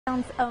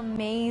Sounds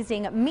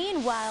amazing.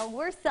 Meanwhile,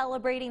 we're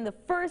celebrating the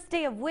first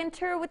day of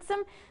winter with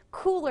some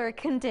cooler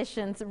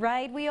conditions,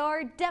 right? We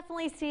are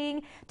definitely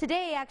seeing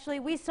today, actually,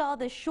 we saw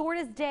the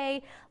shortest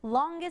day,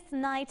 longest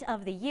night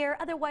of the year,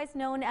 otherwise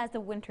known as the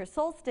winter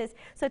solstice.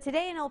 So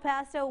today in El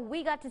Paso,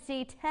 we got to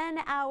see 10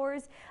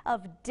 hours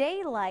of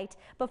daylight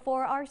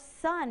before our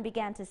sun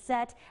began to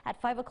set at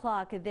 5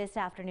 o'clock this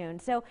afternoon.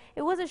 So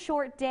it was a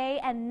short day,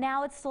 and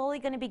now it's slowly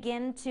going to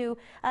begin to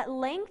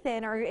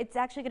lengthen, or it's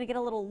actually going to get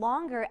a little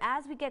longer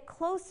as we get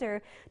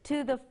closer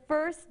to the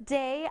first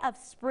day of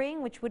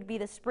spring, which would be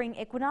the spring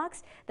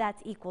equinox.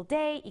 That's equal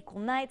day,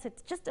 equal night. So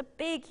it's just a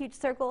big, huge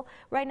circle.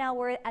 Right now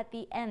we're at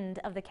the end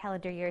of the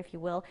calendar year, if you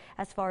will,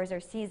 as far as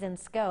our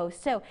seasons go.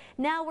 So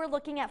now we're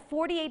looking at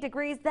 48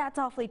 degrees. That's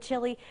awfully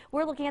chilly.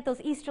 We're looking at those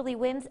easterly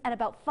winds at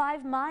about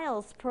 5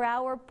 miles per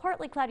hour,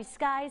 partly cloudy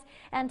skies.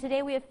 And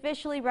today we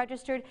officially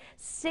registered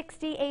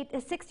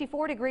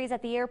 64 degrees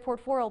at the airport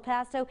for El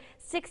Paso,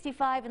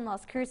 65 in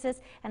Las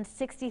Cruces, and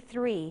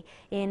 63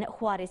 in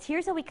Juarez.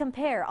 Here's how we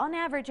compare. On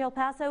average, El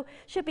Paso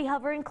should be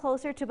hovering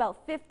closer to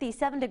about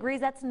 57 degrees.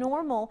 That's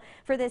normal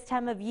for this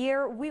time of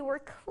year. We were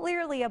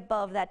clearly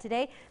above that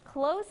today,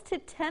 close to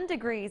 10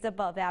 degrees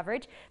above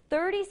average.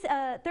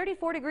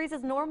 34 degrees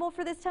is normal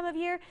for this time of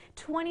year.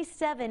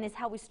 27 is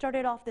how we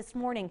started off this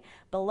morning.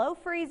 Below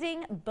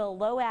freezing,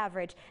 below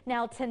average.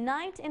 Now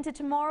tonight into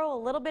tomorrow, a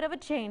little bit of a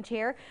change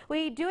here.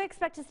 We do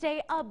expect to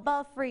stay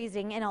above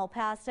freezing in El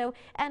Paso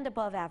and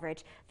above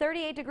average.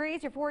 38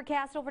 degrees, your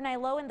forecast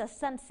overnight low in the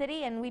Sun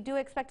City, and we do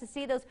expect to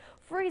see those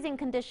freezing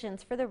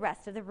conditions for the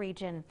rest of the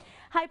region.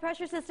 High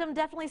pressure system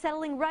definitely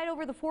settling right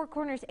over the Four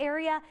Corners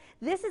area.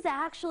 This is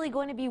actually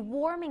going to be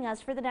warming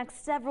us for the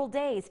next several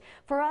days.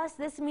 For us,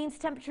 this means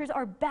temperatures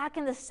are back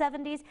in the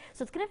 70s,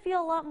 so it's going to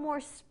feel a lot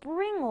more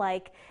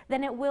spring-like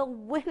than it will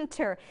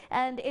winter.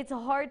 And it's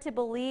hard to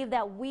believe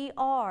that we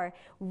are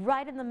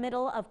right in the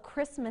middle of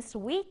Christmas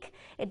week.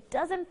 It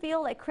doesn't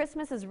feel like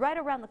Christmas is right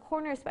around the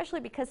corner, especially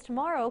because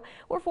tomorrow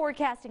we're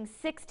forecasting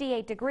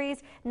 68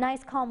 degrees,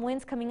 nice calm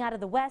winds coming out of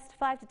the west,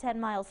 5 to 10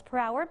 miles per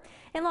hour.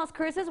 In Las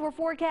Cruces, we're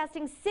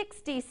forecasting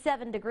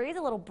 67 degrees,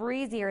 a little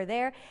breezier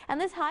there. And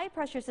this high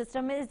pressure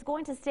system is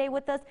going to stay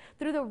with us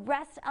through the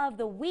rest of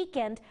the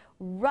weekend,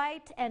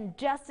 right and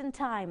just in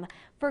time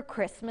for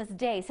Christmas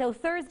Day. So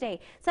Thursday,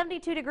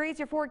 72 degrees,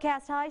 your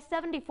forecast high,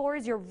 74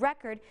 is your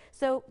record.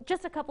 So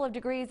just a couple of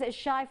degrees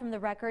shy from the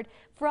record.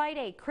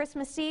 Friday,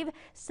 Christmas Eve,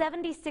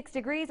 76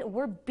 degrees.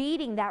 We're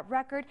beating that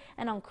record.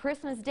 And on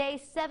Christmas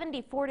Day,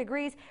 74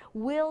 degrees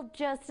will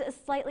just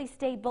slightly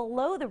stay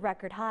below the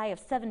record high of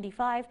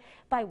 75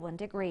 by 1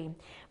 degree.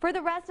 For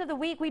the rest of the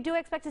week, we do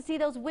expect to see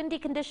those windy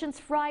conditions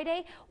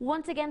Friday,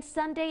 once again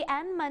Sunday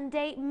and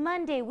Monday.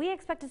 Monday, we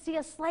expect to see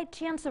a slight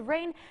chance of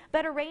rain.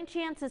 Better rain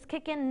chances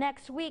kick in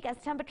next week as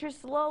temperatures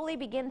slowly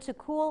begin to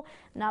cool,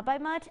 not by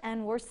much,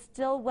 and we're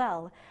still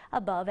well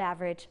above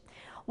average.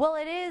 Well,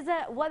 it is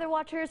Weather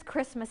Watchers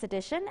Christmas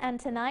edition, and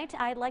tonight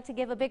I'd like to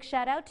give a big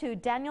shout out to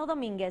Daniel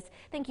Dominguez.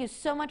 Thank you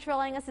so much for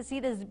allowing us to see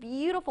this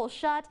beautiful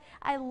shot.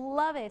 I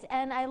love it,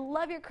 and I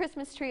love your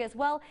Christmas tree as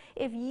well.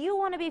 If you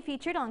want to be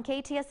featured on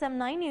KTSM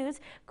 9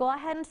 News, go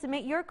ahead and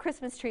submit your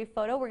Christmas tree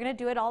photo. We're going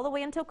to do it all the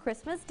way until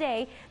Christmas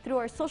Day through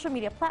our social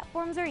media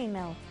platforms or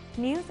email,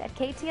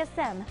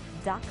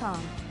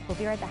 news@ktsm.com. We'll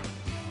be right back.